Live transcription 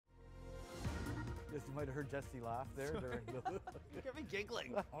Yes, you might have heard Jesse laugh there during the... You got me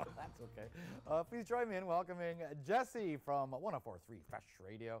giggling. That's okay. Please join me in welcoming Jesse from 104.3 Fresh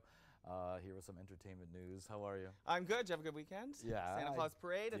Radio. Here with some entertainment news. How are you? I'm good. Did you have a good weekend? Yeah. Santa Claus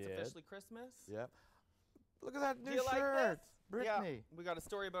Parade. It's did. officially Christmas. Yep. Look at that new Do you shirt. like this? Brittany. Yeah, we got a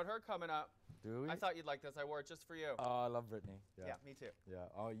story about her coming up. Do we? I thought you'd like this. I wore it just for you. Oh, I love Brittany. Yeah, me too. Yeah.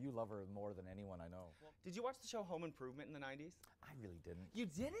 Oh, you love her more than anyone I know. Well, did you watch the show Home Improvement in the 90s? I really didn't. You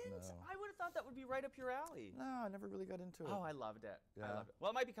didn't? No. I would have thought that would be right up your alley. No, I never really got into it. Oh, I loved it. Yeah. I loved it.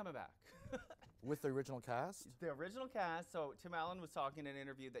 Well, it might be coming back. With the original cast? The original cast. So Tim Allen was talking in an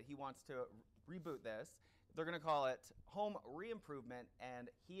interview that he wants to reboot this. They're going to call it Home Re-Improvement, and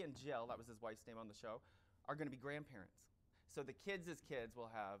he and Jill, that was his wife's name on the show, are going to be grandparents. So the kids as kids will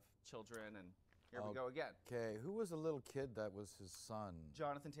have children, and here we go again. Okay, who was the little kid that was his son?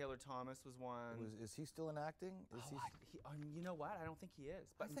 Jonathan Taylor Thomas was one. Is he still in acting? Is You know what? I don't think he is.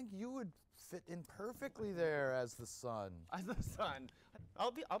 I But think you would fit in perfectly there as the son. as the son,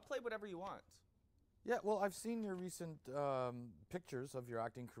 I'll play whatever you want. Yeah, well, I've seen your recent pictures of your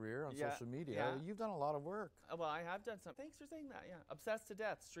acting career on social media. Yeah. You've done a lot of work. Well, I have done some. Thanks for saying that. Yeah, Obsessed to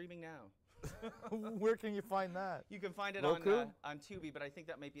Death, streaming now. Where can you find that? You can find it Roku? on Tubi, but I think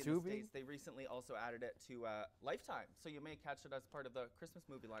that might be in Tubi? the States. They recently also added it to Lifetime, so you may catch it as part of the Christmas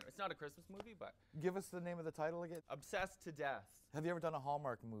movie lineup. It's not a Christmas movie, but Give us the name of the title again. Obsessed to Death. Have you ever done a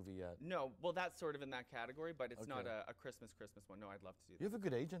Hallmark movie yet? No, well, that's sort of in that category, but it's not Okay. a Christmas one. No, I'd love to do You that. have a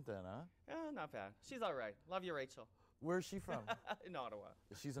good agent then, huh? Not bad. She's all right. Love you, Rachel. Where's she from? In Ottawa.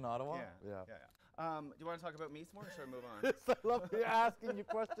 She's in Ottawa? Yeah. Do you want to talk about me some more, or should I move on? I love you asking you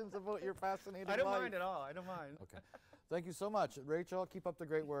questions about your fascinating life. I don't mind at all. I don't mind. Okay. Thank you so much. Rachel, keep up the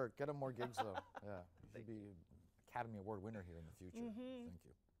great work. Get him more gigs, though. Yeah. You should be Academy Award winner here in the future. Thank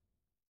you.